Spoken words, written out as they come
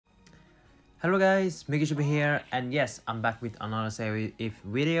Hello guys, Mickey should be here, and yes, I'm back with another SAOIF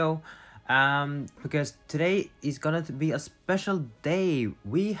video. Because today is gonna be a special day.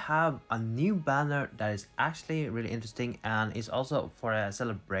 We have a new banner that is actually really interesting, and it's also for a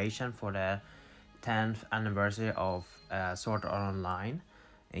celebration for the 10th anniversary of Sword Art Online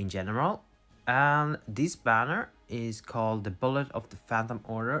in general. And this banner is called the Bullet of the Phantom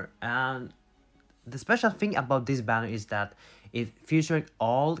Order, and the special thing about this banner is that it featuring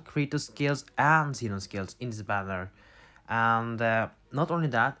all Kirito skills and Sinon skills in this banner. And not only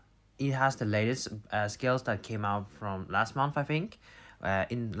that, it has the latest skills that came out from last month, I think.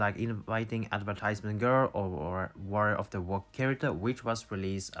 In like inviting advertisement girl or warrior of the walk Kirito, which was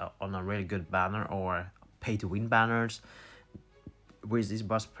released on a really good banner or pay to win banners, which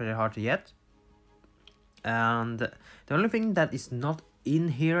was pretty hard to get. And the only thing that is not in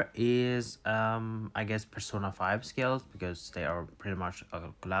here is I guess Persona 5 skills, because they are pretty much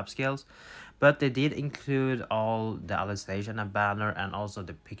collab skills, but they did include all the Alicization banner and also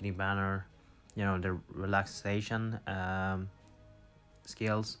the picnic banner, you know, the relaxation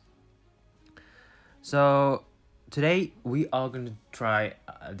skills. So today we are going to try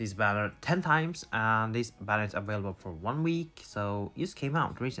this banner 10 times, and this banner is available for 1 week, so it just came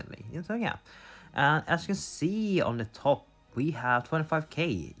out recently. So yeah, and as you can see on the top, we have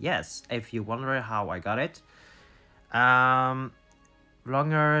 25k. Yes, if you wonder how I got it,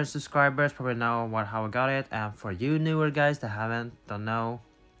 longer subscribers probably know how I got it, and for you newer guys that don't know,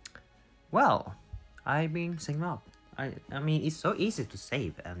 well, I've been saving up. I mean, it's so easy to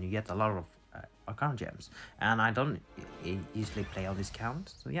save, and you get a lot of account gems, and I don't usually play on this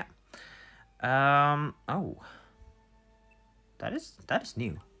count, so yeah. Oh, that is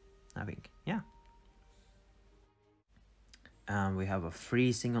new, I think. Yeah. And we have a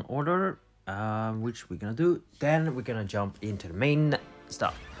free single order, which we're gonna do. Then we're gonna jump into the main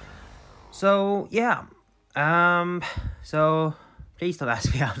stuff. So yeah, so please don't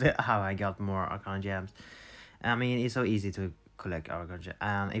ask me how I got more Arcana gems. I mean, it's so easy to collect Arcana gems,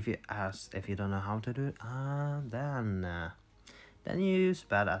 and if you don't know how to do it, then you use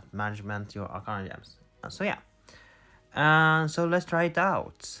bad at management your Arcana gems. So yeah, so let's try it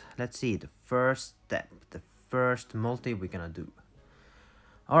out. Let's see the first step, the first multi we're gonna do.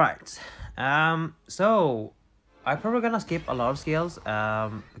 All right, so I'm probably gonna skip a lot of skills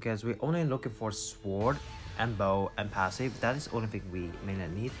because we're only looking for sword and bow and passive. That is the only thing we mainly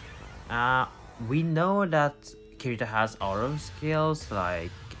need. We know that Kirito has auto skills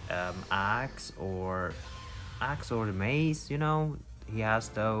like axe or the mace, you know, he has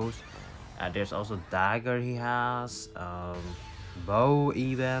those. There's also dagger he has, bow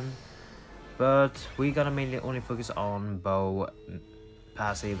even. But we're gonna mainly only focus on bow,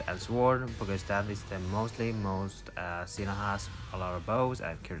 passive, and sword, because that is the most Sinon has a lot of bows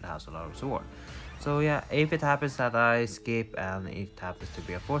and Kirito has a lot of sword. So yeah, if it happens that I skip and it happens to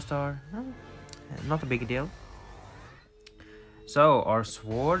be a 4-star, not a big deal. So our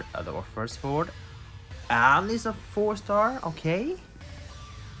sword, our first sword, and it's a 4-star. Okay.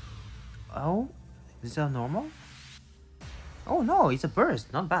 Oh, is that normal? Oh no, it's a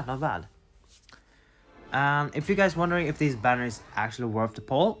burst. Not bad, not bad. If you guys wondering if this banner is actually worth the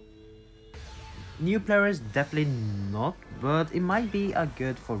pull, new players definitely not, but it might be a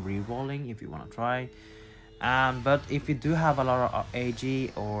good for rerolling if you want to try. But if you do have a lot of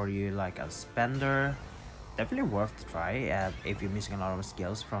AG or you like a spender, definitely worth to try if you're missing a lot of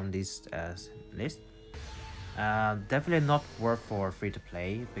skills from this list. Definitely not worth for free to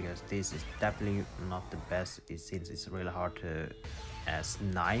play, because this is definitely not the best, since it's really hard to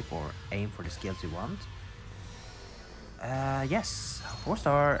snipe or aim for the skills you want. Yes,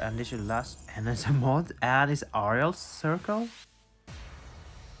 4-star, and this should last, and it's a mod, and it's Ariel's Circle.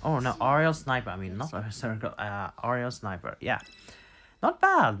 Oh no, Ariel Sniper, I mean, not a circle, Ariel Sniper, yeah. Not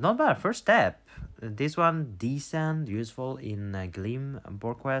bad, not bad, first step. This one, decent, useful in Gleam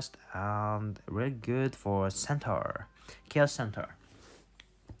board quest, and really good for Centaur, Chaos Centaur.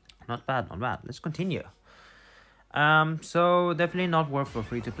 Not bad, not bad, let's continue. So definitely not worth for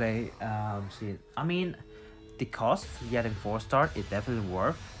free to play. See, I mean, the cost for getting 4-star is definitely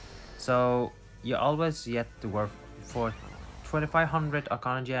worth. So you always get to worth for 2500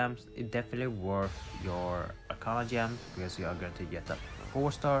 Arcana gems. It definitely worth your Arcana gems, because you are going to get a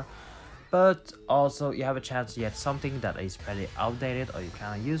 4-star. But also you have a chance to get something that is pretty outdated or you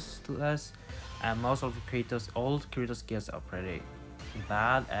kind of useless. And most of Kirito's old Kirito skills are pretty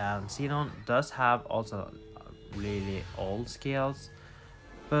bad. And Sinon does have also really old skills,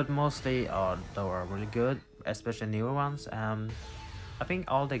 but mostly they are really good, especially newer ones. I think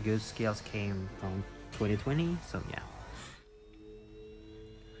all the good skills came from 2020, so yeah.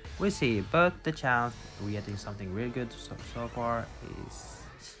 we'll see. But the chance we're getting something really good so far is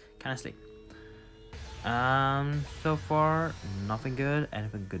kind of slim. So far nothing good.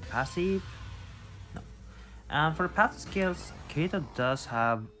 Anything good passive? No. And for the passive skills, Kirito does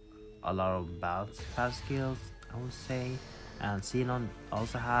have a lot of bad passive skills, I would say, and Sinon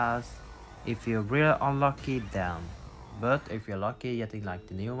also has. If you're really unlucky, then. But if you're lucky, getting like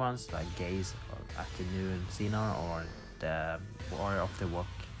the new ones like Gaze or Afternoon Sinon or the Warrior of the Walk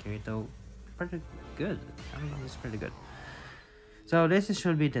Kirito, pretty good. I mean, it's pretty good. So this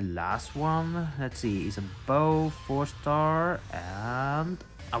should be the last one. Let's see, it's a bow, 4-star, and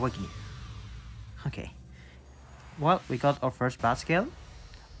awakening. Okay. Well, we got our first bad skill.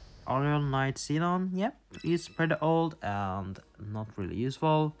 Orion Knight Sinon. Yep, it's pretty old and not really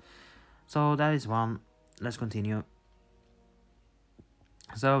useful. So that is one. Let's continue.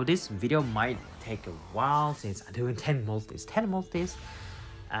 So this video might take a while since I'm doing 10 multis. 10 multis,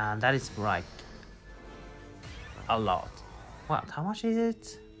 and that is like a lot. What? How much is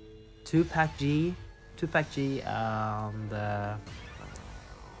it? 2-pack G, 2-pack G, and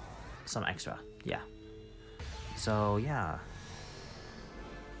some extra. Yeah. So yeah,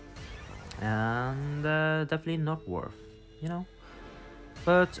 and definitely not worth, you know.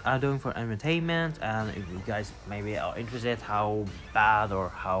 But I'm doing for entertainment, and if you guys maybe are interested how bad or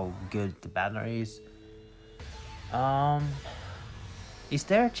how good the banner is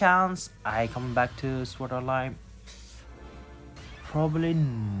there a chance I come back to Sword Art Online? Probably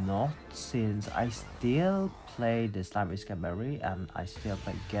not, since I still play the Slime Berry and I still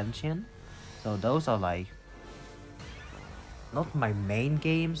play Genshin. So those are like not my main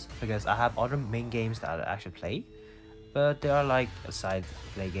games, because I have other main games that I actually play. But they are like side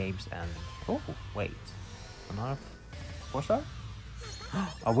play games. And oh wait, another 4-star?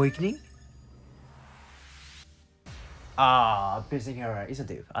 Awakening? Ah, Piercing Error is a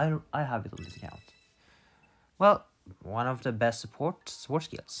div. I have it on this account. Well, one of the best sword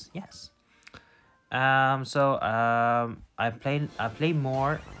skills, yes. I play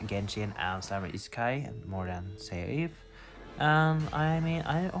more Genshin and Slammer Isekai more than SAOIF. I mean,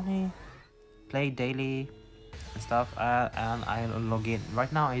 I only play daily and stuff, and I log in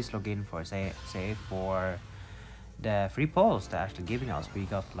right now. I log in for say for the free polls they're actually giving us. We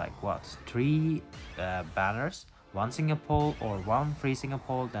got like what, 3 banners, 1 single poll or 1 free single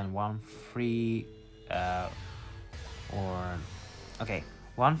poll, then 1 free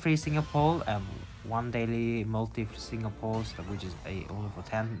 1 free single poll and 1 daily multi single polls, which is only for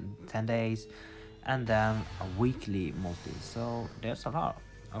 10 days, and then a weekly multi. So there's a lot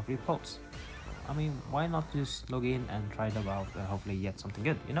of free polls. I mean, why not just log in and try them out and hopefully get something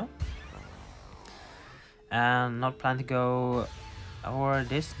good, you know? And not plan to go, or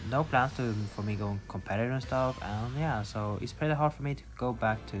this, no plans for me going competitive and stuff. And yeah, so it's pretty hard for me to go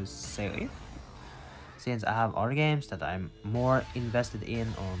back to SAOIF, since I have other games that I'm more invested in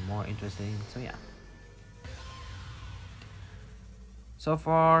or more interested in. So yeah, so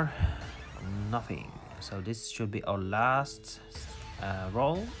far nothing. So this should be our last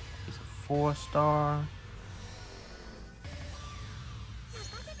roll. It's a 4-star.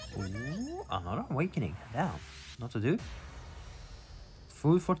 Ooh, another awakening. Damn, not to do.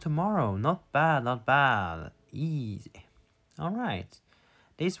 Food for tomorrow. Not bad, not bad. Easy. Alright.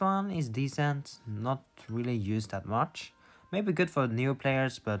 This one is decent. Not really used that much. Maybe good for new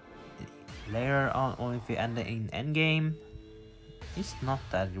players, but later on, or if you end in endgame, it's not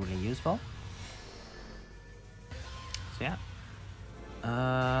that really useful. So yeah.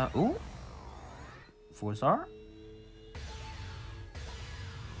 Ooh. 4-star.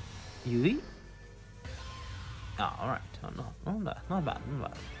 Yui. Oh, alright. Not bad.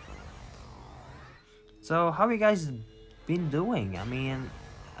 So how you guys been doing? I mean,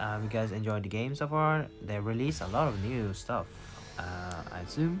 you guys enjoyed the game so far? They released a lot of new stuff, I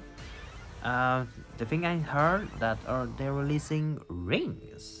assume. The thing I heard that they're releasing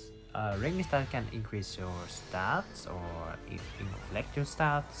rings. Rings that can increase your stats or inflect your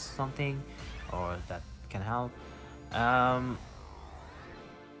stats, something, or that can help.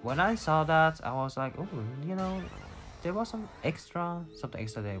 When I saw that, I was like, oh, you know, there was something extra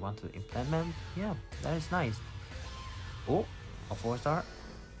they want to implement. Yeah, that is nice. Oh, a 4-star.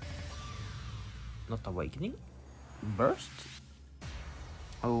 Not awakening. Burst.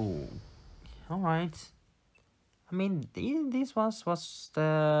 Oh, all right. I mean, this was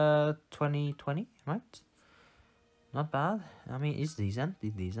the 2020, right? Not bad. I mean, it's decent.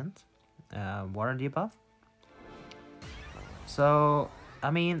 Warranty buff. So I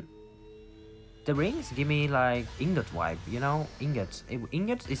mean, the rings give me like ingot vibe, you know, ingots.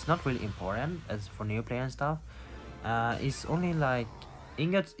 Ingots is not really important as for new player and stuff. It's only like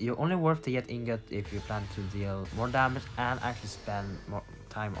ingots, you're only worth to get ingot if you plan to deal more damage and actually spend more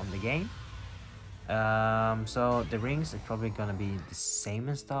time on the game. So the rings is probably gonna be the same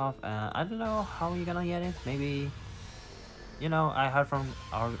and stuff. I don't know how you're gonna get it. Maybe, you know, I heard from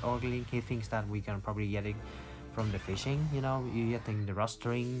Orgling, he thinks that we can probably get it from the fishing. You know, you getting the rust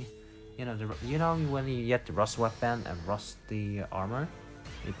ring. You know, when you get the rust weapon and rust the armor,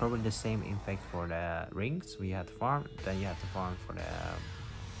 it's probably the same effect for the rings. We have to farm. Then you have to farm for the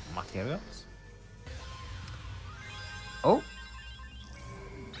materials. Oh.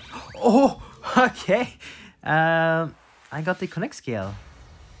 Oh. Okay. I got the connect skill.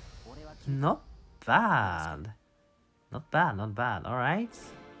 Not bad. Not bad. Not bad. All right.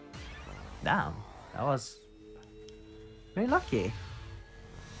 Damn, that was very lucky.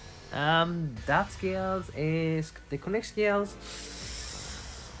 That skills is the connect skills.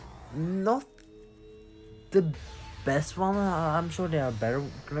 Not the best one. I'm sure there are better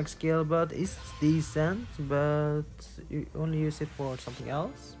connect skill, but it's decent. But you only use it for something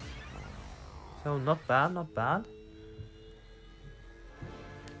else. So not bad, not bad.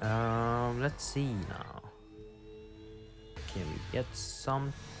 Let's see now. Can we get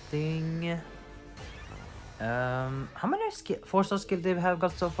something? How many 4-star skills do we have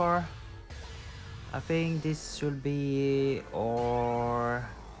got so far? I think this should be or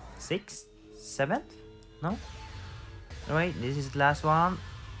 6th, 7th? No? Alright, this is the last one.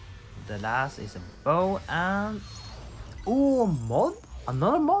 The last is a bow and... Oh, mod?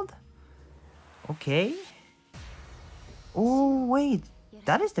 Another mod? Okay. Oh, wait.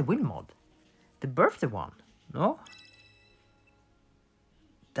 That is the win mod. The birthday one. No?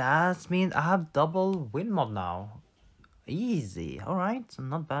 That means I have double win mod now. Easy. Alright, so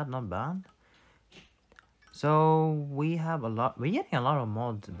not bad, not bad. So we have a lot. We're getting a lot of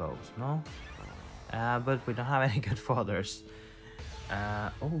mod bows, no? But we don't have any good fathers.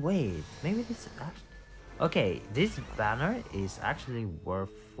 Oh wait, maybe this actually... Okay, this banner is actually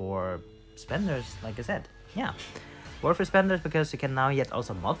worth for spenders, like I said. Yeah, worth for spenders because you can now get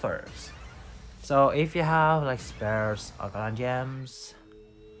also mod fathers. So if you have like spares, Arcana gems,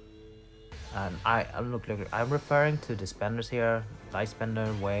 and I'm referring to the spenders here, light spender,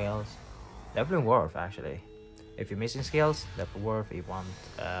 whales. Definitely worth actually. If you're missing skills, definitely worth. If you want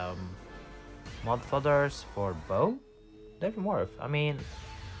mod fodders for bow, definitely worth. I mean,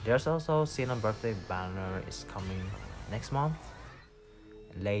 there's also Sinon birthday banner is coming next month,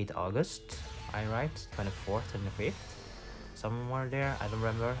 late August. I write 24th, 25th, somewhere there. I don't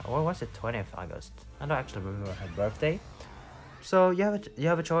remember. Or was it 20th August? I don't actually remember her birthday. So you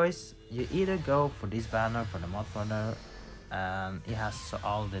have a choice. You either go for this banner for the mod fodder, and it has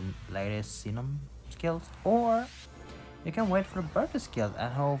all the latest Sinon skills, or you can wait for the birthday skill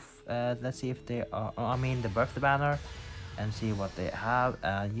and hope. Let's see if they are. I mean the birthday banner, and see what they have.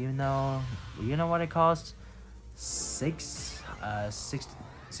 You know what it costs.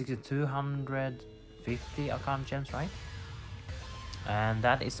 6,250 account gems, right? And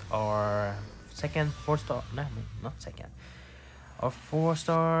that is our second 4-star. No, not second. Our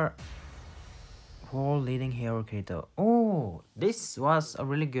 4-star whole leading hero Kirito. Oh, this was a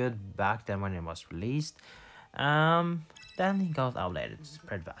really good back then when it was released. Then he got outdated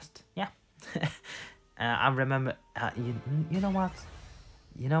pretty fast. Yeah. I remember. You know what?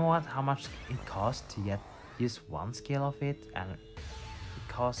 You know what? How much it cost to get just one skill of it, and it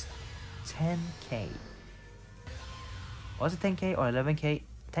cost 10k. Was it 10k or 11k?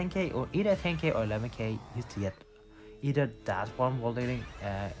 10k or either 10k or 11k used to get either that one whole leading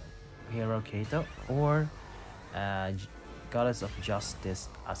hero Kirito or Goddess of Justice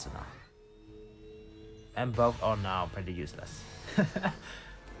Asuna, and both are now pretty useless.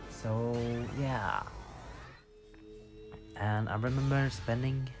 So yeah, and I remember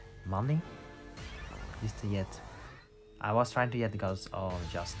spending money just to get. I was trying to get the Goddess of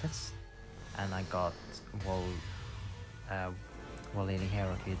Justice, and I got whole leading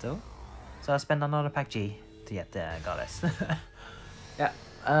hero Kirito, so I spent another pack G to get the goddess. Yeah.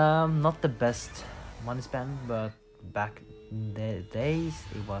 Not the best money spent, but back in the days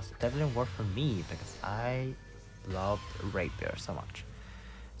it was definitely worth for me because I loved rapier so much.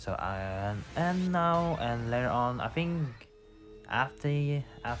 So and now and later on, I think after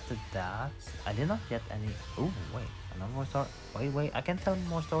that I did not get any. Oh wait, another more story. Wait, I can tell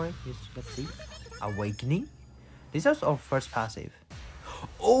more story. Just let's see. Awakening. This is our first passive.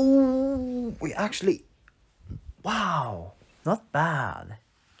 Oh, we actually. Wow, not bad.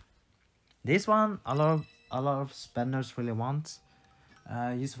 This one, a lot of spenders really want.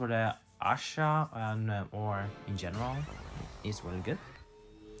 Use for the Asha and or in general, is really good.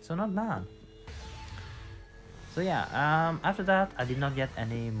 So not bad. So yeah, after that I did not get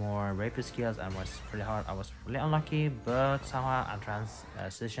any more rapier skills and was pretty hard. I was really unlucky, but somehow I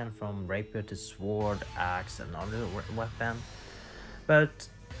transitioned from rapier to sword, axe, and other weapon. But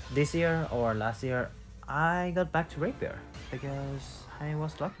this year or last year, I got back to rapier because I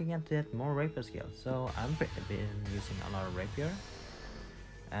was lucky again to get more rapier skills. So I'm been using a lot of rapier.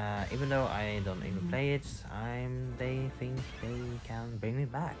 Even though I don't even play it, they think they can bring me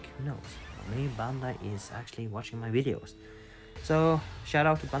back. Who knows? Maybe Bandai is actually watching my videos. So shout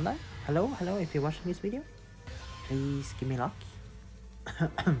out to Bandai. Hello, hello, if you're watching this video, please give me luck.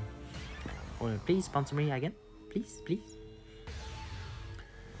 Or please sponsor me again. Please, please.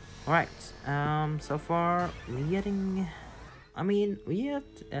 Alright, so far we're getting, I mean, we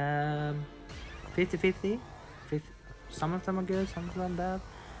get 50-50. Some of them are good, some of them are bad.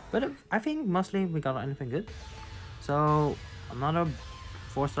 But I think mostly we got anything good. So another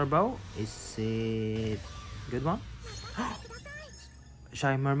 4-star bow, is it good one?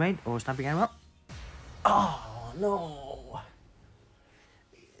 Shy mermaid or snapping arrow? Oh no!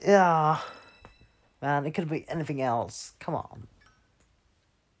 Yeah, man, it could be anything else. Come on.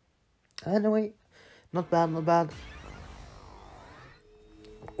 Anyway, not bad, not bad.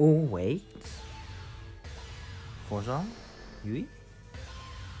 Oh wait, 4-star, Yui.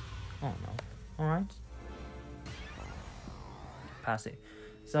 Oh no. Alright. Passive.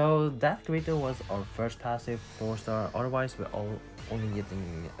 So that Kirito was our first passive 4-star. Otherwise we're only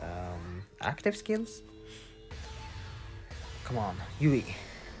getting active skills. Come on, Yui.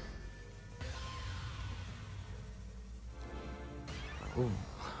 Ooh.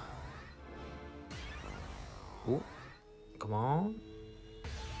 Ooh. Come on.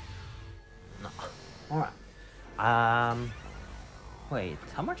 No. Alright. Wait,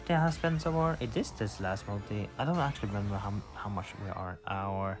 how much did I spend so far? It is this last multi. I don't actually remember how much we are,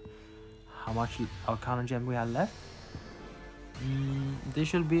 how much our counter gem we have left. This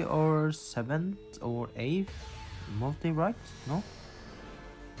should be our 7th or 8th multi, right? No?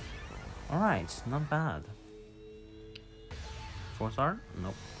 Alright, not bad. 4-star?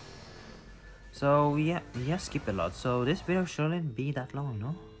 Nope. So yeah, we skip a lot. So this video shouldn't be that long,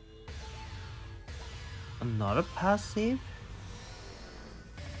 no? Another passive?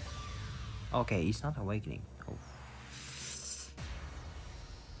 Okay, it's not awakening. Oh.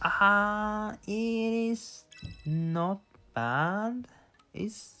 It is not bad.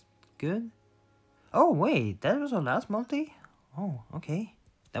 It's good. Oh wait, that was our last multi? Oh, okay.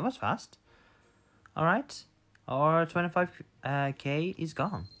 That was fast. Alright. Our 25k is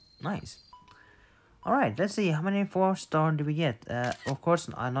gone. Nice. Alright, let's see how many 4-star do we get. Of course,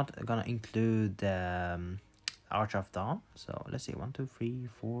 I'm not gonna include Arch of Dawn. So let's see, 1, 2, 3,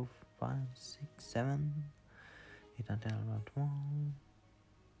 4, 5, 6, 7, 8, 9, 10, 11,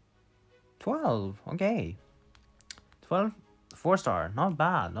 12. Okay. 12 4-star. Not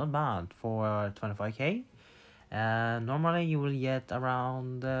bad, not bad for 25k. Normally you will get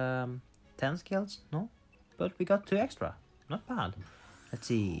around 10 skills, no? But we got 2 extra. Not bad. Let's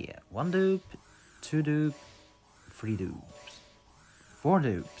see. 1 dupe, 2 dupe, 3 dupes, 4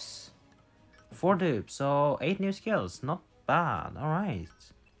 dupes, 4 dupes. So 8 new skills. Not bad. Alright.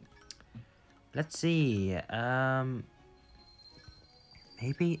 Let's see.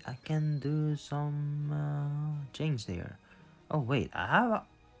 Maybe I can do some change there. Oh wait,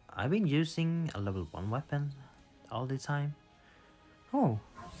 I've been using a level 1 weapon all the time. Oh,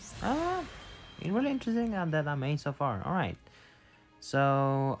 it's really interesting that I made so far. All right,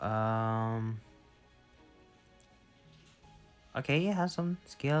 so okay, it has some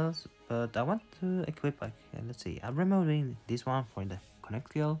skills, but I want to equip like let's see. I'm removing this one for the connect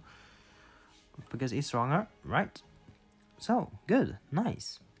skill because it's stronger, right? So good,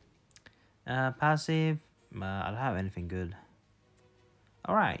 nice. Passive, I don't have anything good.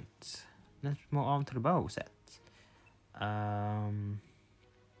 All right, let's move on to the bow set.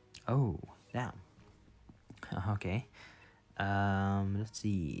 Oh damn. Okay. Let's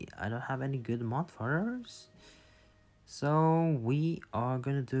see. I don't have any good mod followers, so we are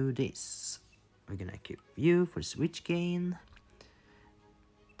gonna do this. We're gonna equip you for switch gain.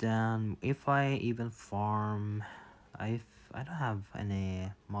 Then if I even farm, I don't have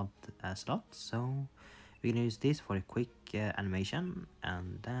any mod slots, so we're gonna use this for a quick animation,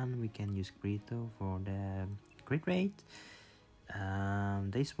 and then we can use Kirito for the crit rate.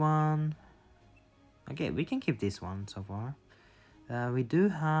 This one, okay, we can keep this one so far. We do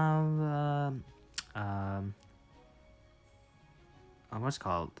have what's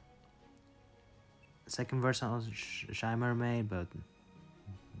called second version of Shy Mermaid, but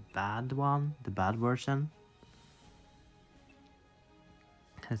bad one, the bad version.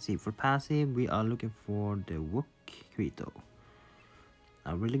 Let's see, for passive, we are looking for the Wook Kirito.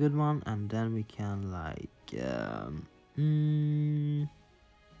 A really good one, and then we can like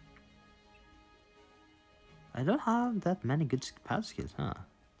I don't have that many good passive skills, huh?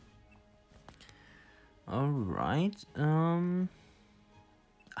 Alright, I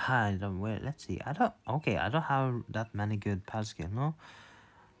don't, wait, let's see, I don't have that many good passive skills, no?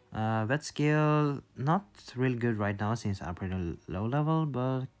 Vet skill, not really good right now since I'm pretty low level,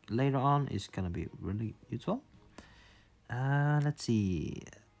 but later on it's gonna be really useful. Let's see.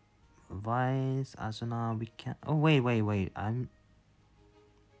 Vice, Asuna, we can. Oh, wait.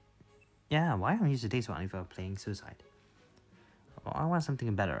 Yeah, why am I using this one if I'm playing Suicide? Oh, I want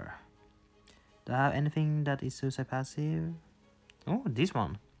something better. Do I have anything that is Suicide passive? Oh, this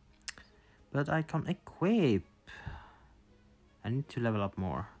one. But I can't equip. I need to level up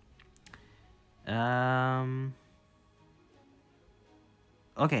more.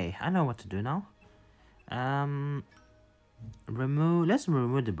 Okay, I know what to do now. Let's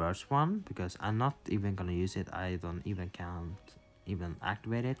remove the burst one because I'm not even gonna use it. I don't even can't even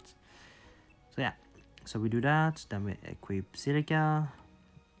activate it. So yeah, so we do that. Then we equip Silica.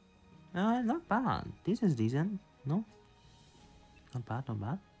 Not bad. This is decent. No, not bad.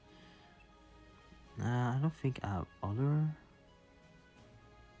 I don't think I have other.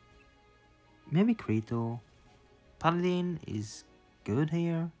 Maybe Kirito. Paladin is good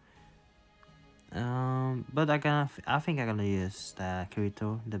here. But I think I'm gonna use the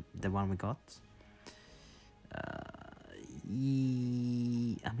Kirito, the one we got. I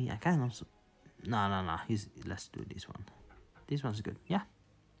mean, I can also. No. Let's do this one. This one's good. Yeah,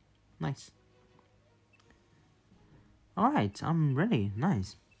 nice. All right, I'm ready.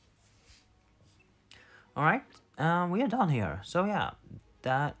 Nice. All right, we are done here. So yeah,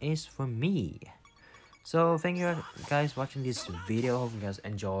 that is for me. So thank you guys watching this video. Hope you guys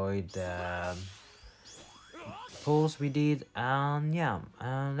enjoyed the polls we did, and yeah,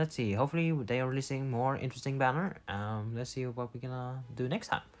 let's see, hopefully they are releasing more interesting banner. Let's see what we're gonna do next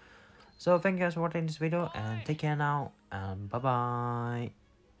time. So thank you guys for watching this video, and take care now, and bye bye.